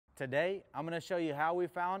Today, I'm going to show you how we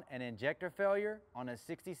found an injector failure on a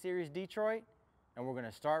 60 series Detroit, and we're going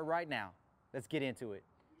to start right now. Let's get into it.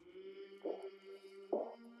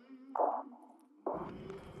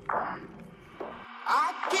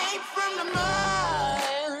 I came from the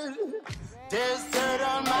mud, there's dirt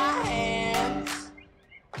on my hands.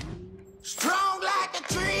 Strong like a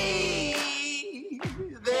tree,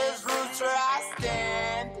 there's roots where I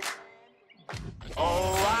stand.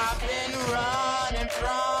 Oh, I've been running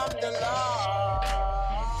from the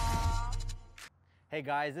law. Hey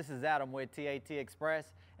guys, this is Adam with TAT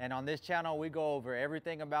Express, and on this channel we go over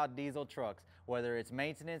everything about diesel trucks, whether it's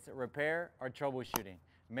maintenance, repair, or troubleshooting.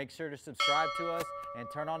 Make sure to subscribe to us and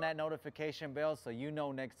turn on that notification bell so you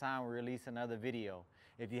know next time we release another video.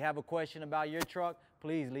 If you have a question about your truck,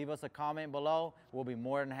 please leave us a comment below. We'll be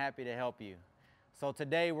more than happy to help you. So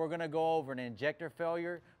today we're going to go over an injector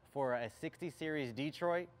failure for a 60 series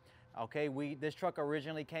Detroit. Okay, this truck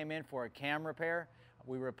originally came in for a cam repair.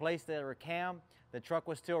 We replaced the cam. The truck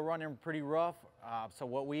was still running pretty rough. So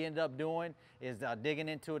what we ended up doing is digging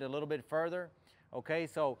into it a little bit further. Okay,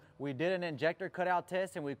 so we did an injector cutout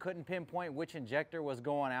test and we couldn't pinpoint which injector was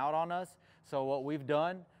going out on us. So what we've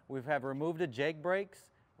done, we have removed the jake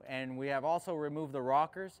brakes and we have also removed the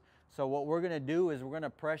rockers. So what we're going to do is we're going to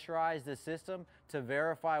pressurize the system to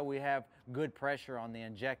verify we have good pressure on the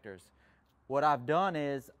injectors. What I've done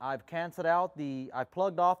is I've canceled out I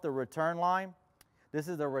plugged off the return line. This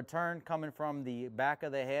is the return coming from the back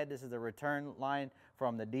of the head. This is the return line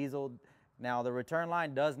from the diesel. Now the return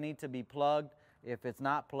line does need to be plugged. If it's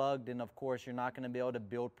not plugged, then of course you're not going to be able to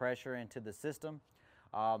build pressure into the system.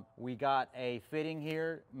 We got a fitting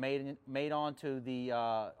here made onto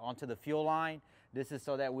the fuel line. This is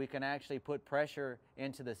so that we can actually put pressure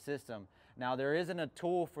into the system. Now there isn't a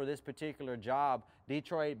tool for this particular job.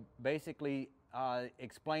 Detroit basically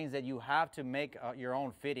explains that you have to make your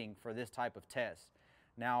own fitting for this type of test.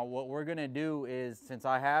 Now what we're going to do is, since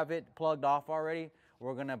I have it plugged off already,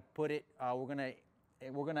 we're going to put it. We're going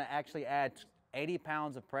to actually add 80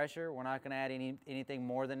 pounds of pressure. We're not going to add anything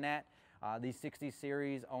more than that. These 60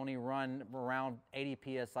 series only run around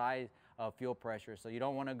 80 psi of fuel pressure, so you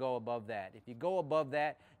don't want to go above that. If you go above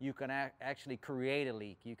that, you can actually create a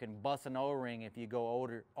leak. You can bust an O-ring if you go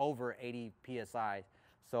over 80 psi.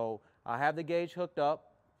 So I have the gauge hooked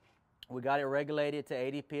up. We got it regulated to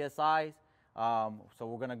 80 psi. So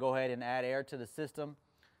we're going to go ahead and add air to the system.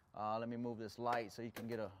 Let me move this light so you can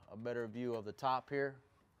get a better view of the top here.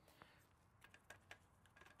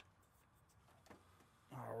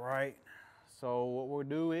 All right, so what we'll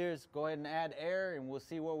do is go ahead and add air and we'll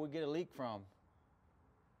see where we get a leak from.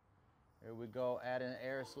 Here we go, add an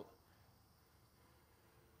air.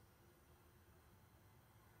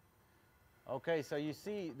 Okay, so you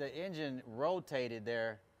see the engine rotated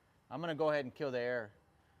there. I'm gonna go ahead and kill the air.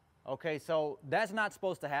 Okay, so that's not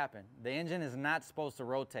supposed to happen. The engine is not supposed to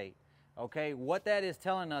rotate. Okay, what that is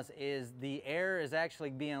telling us is the air is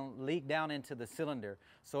actually being leaked down into the cylinder.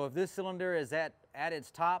 So if this cylinder is at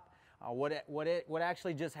its top, what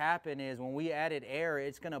actually just happened is when we added air,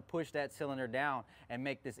 it's going to push that cylinder down and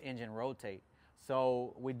make this engine rotate.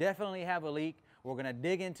 So we definitely have a leak. We're going to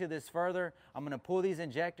dig into this further. I'm going to pull these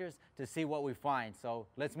injectors to see what we find. So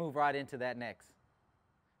let's move right into that next.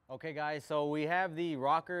 Okay guys, so we have the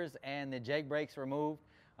rockers and the jake brakes removed.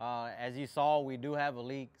 As you saw, we do have a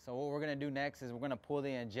leak. So what we're going to do next is we're going to pull the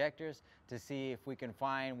injectors to see if we can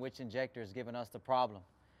find which injector is giving us the problem.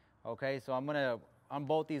 Okay, so I'm going to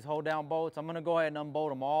unbolt these hold down bolts. I'm going to go ahead and unbolt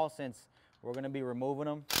them all since we're going to be removing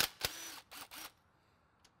them.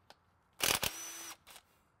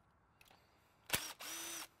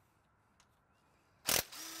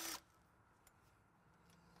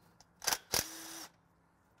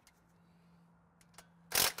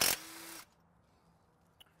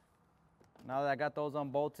 Now that I got those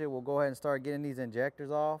unbolted, we'll go ahead and start getting these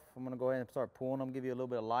injectors off. I'm going to go ahead and start pulling them, give you a little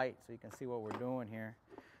bit of light so you can see what we're doing here.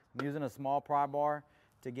 I'm using a small pry bar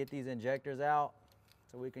to get these injectors out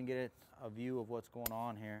so we can get a view of what's going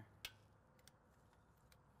on here.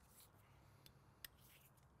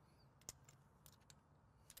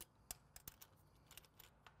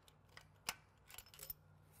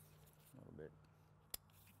 A little bit.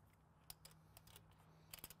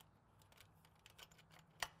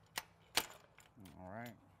 All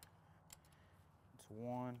right, it's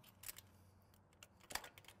 1,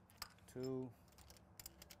 2,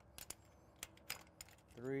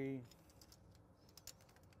 3,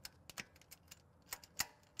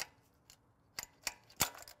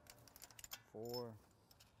 4. All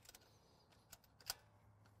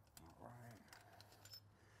right,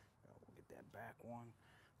 we'll get that back one.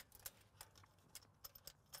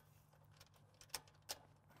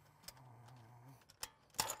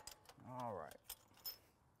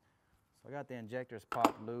 I got the injectors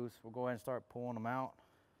popped loose. We'll go ahead and start pulling them out.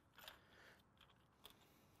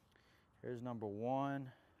 Here's number 1.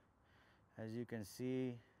 As you can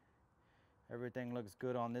see, everything looks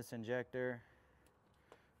good on this injector.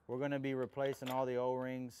 We're going to be replacing all the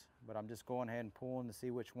O-rings, but I'm just going ahead and pulling to see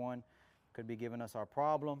which one could be giving us our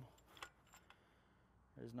problem.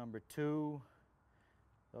 There's number 2.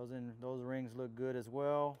 Those rings look good as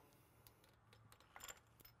well.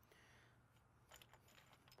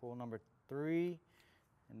 Pull number 3,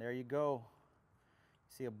 and there you go.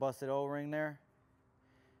 See a busted O-ring there?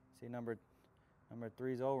 See number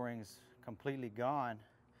 3's O-ring's completely gone.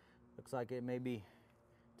 Looks like it may be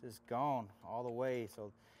just gone all the way.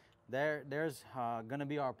 So there's gonna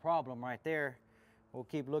be our problem right there. We'll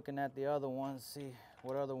keep looking at the other ones, see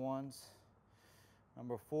what other ones.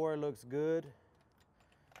 Number 4 looks good.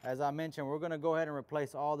 As I mentioned, we're gonna go ahead and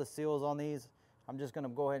replace all the seals on these. I'm just gonna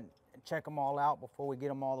go ahead and check them all out before we get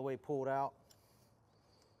them all the way pulled out.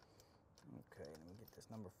 Okay, let me get this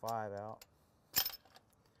number 5 out.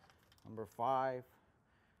 Number 5,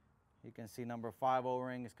 you can see number 5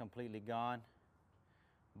 O-ring is completely gone.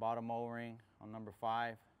 Bottom O-ring on number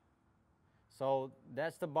 5. So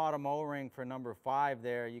that's the bottom O-ring for number 5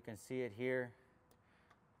 there. You can see it here.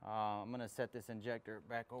 I'm gonna set this injector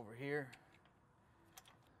back over here.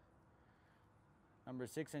 Number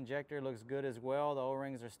 6 injector looks good as well. The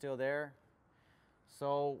O-rings are still there.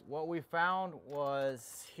 So what we found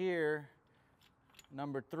was here,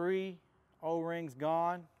 number 3 O-ring's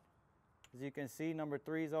gone. As you can see, number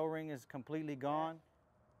 3's O-ring is completely gone.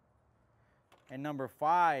 And number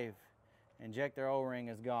 5 injector O-ring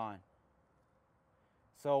is gone.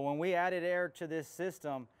 So when we added air to this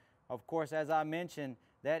system, of course, as I mentioned,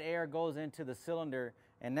 that air goes into the cylinder,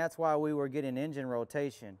 and that's why we were getting engine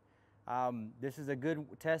rotation. This is a good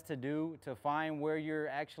test to do to find where you're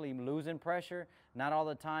actually losing pressure. Not all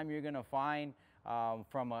the time you're gonna find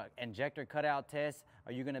from an injector cutout test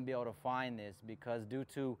are you gonna be able to find this, because due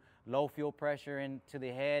to low fuel pressure into the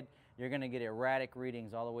head, you're gonna get erratic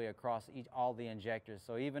readings all the way across all the injectors.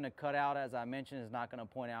 So even a cutout, as I mentioned, is not gonna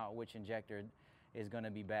point out which injector is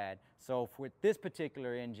gonna be bad. So for this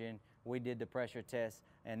particular engine, we did the pressure test,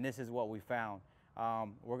 and this is what we found.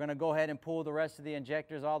 We're gonna go ahead and pull the rest of the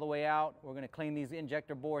injectors all the way out. We're gonna clean these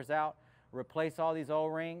injector bores out, replace all these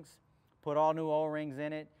O-rings, put all new O-rings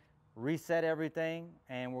in it, reset everything,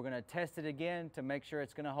 and we're gonna test it again to make sure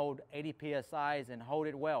it's gonna hold 80 PSIs and hold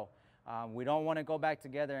it well. We don't wanna go back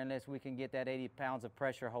together unless we can get that 80 pounds of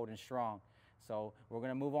pressure holding strong. So we're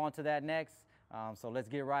gonna move on to that next. So let's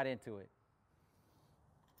get right into it.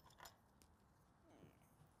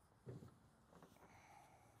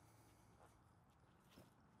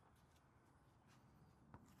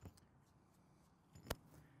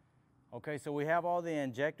 Okay, so we have all the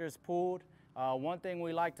injectors pulled. One thing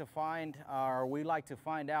we like to find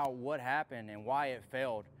out what happened and why it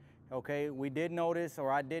failed. Okay, we did notice,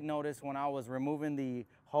 or I did notice when I was removing the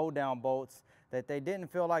hold down bolts, that they didn't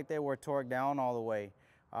feel like they were torqued down all the way.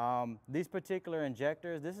 These particular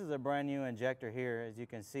injectors, this is a brand new injector here, as you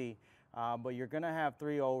can see, but you're gonna have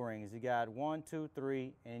 3 O-rings. You got 1, 2,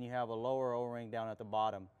 3, and you have a lower O-ring down at the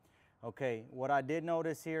bottom. Okay, what I did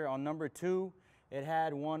notice here on number 2, it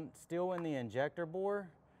had one still in the injector bore,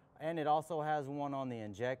 and it also has one on the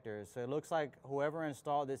injector. So it looks like whoever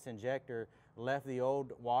installed this injector left the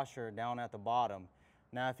old washer down at the bottom.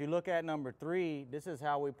 Now, if you look at number 3, this is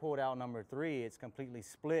how we pulled out number 3. It's completely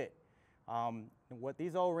split. What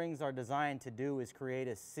these O-rings are designed to do is create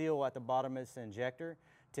a seal at the bottom of this injector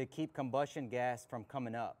to keep combustion gas from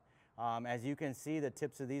coming up. As you can see, the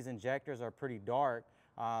tips of these injectors are pretty dark.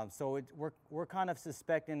 So we're kind of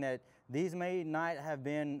suspecting that these may not have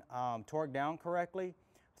been torqued down correctly.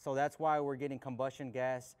 So that's why we're getting combustion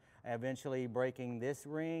gas eventually breaking this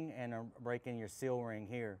ring and breaking your seal ring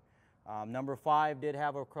here. Number 5 did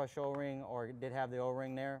have a crush O-ring, or did have the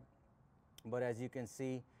O-ring there. But as you can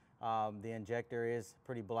see, the injector is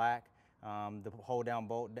pretty black. The hold down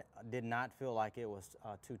bolt did not feel like it was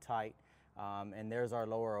too tight. And there's our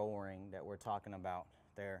lower O-ring that we're talking about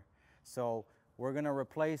there. So we're gonna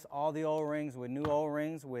replace all the O-rings with new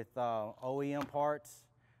O-rings with OEM parts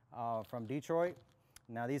from Detroit.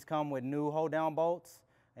 Now these come with new hold down bolts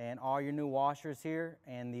and all your new washers here,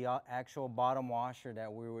 and the actual bottom washer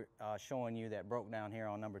that we were showing you that broke down here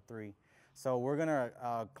on number 3. So we're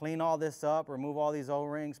gonna clean all this up, remove all these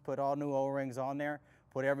O-rings, put all new O-rings on there,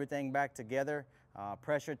 put everything back together,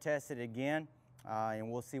 pressure test it again,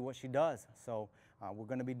 and we'll see what she does. So we're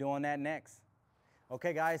gonna be doing that next.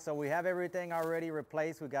 Okay guys, so we have everything already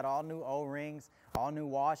replaced. We got all new O-rings, all new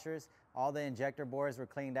washers, all the injector bores were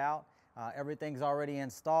cleaned out. Everything's already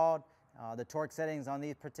installed, The torque settings on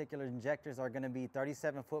these particular injectors are going to be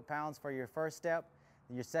 37 foot-pounds for your first step.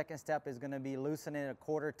 Your second step is going to be loosening a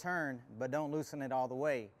quarter turn, but don't loosen it all the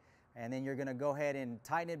way. And then you're going to go ahead and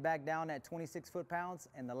tighten it back down at 26 foot-pounds,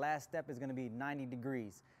 and the last step is going to be 90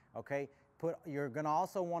 degrees. Okay? You're going to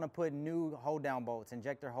also want to put new hold-down bolts,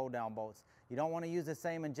 injector hold-down bolts. You don't want to use the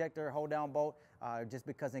same injector hold-down bolt just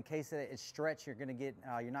because in case it's stretched, you're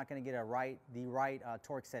not going to get the right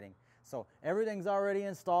torque setting. So everything's already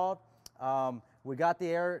installed. We got the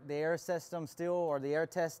air system still, or the air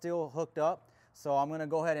test still hooked up. So I'm going to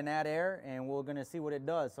go ahead and add air, and we're going to see what it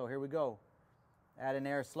does. So here we go. Adding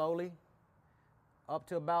air slowly up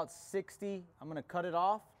to about 60. I'm going to cut it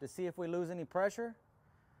off to see if we lose any pressure.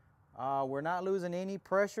 We're not losing any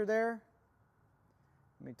pressure there.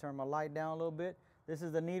 Let me turn my light down a little bit. This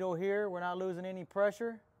is the needle here. We're not losing any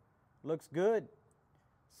pressure. Looks good.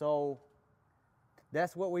 So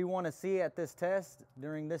that's what we want to see at this test,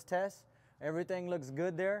 during this test. Everything looks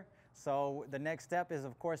good there. So the next step is,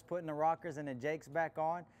 of course, putting the rockers and the jakes back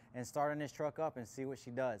on and starting this truck up and see what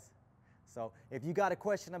she does. So if you got a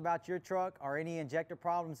question about your truck or any injector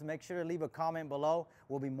problems, make sure to leave a comment below.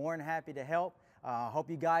 We'll be more than happy to help. Hope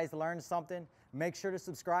you guys learned something. Make sure to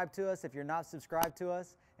subscribe to us if you're not subscribed to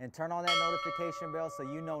us, and turn on that notification bell so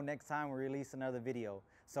you know next time we release another video.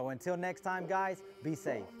 So until next time, guys, be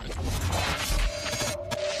safe.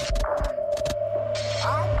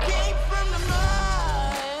 I came from the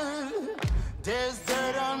mud. There's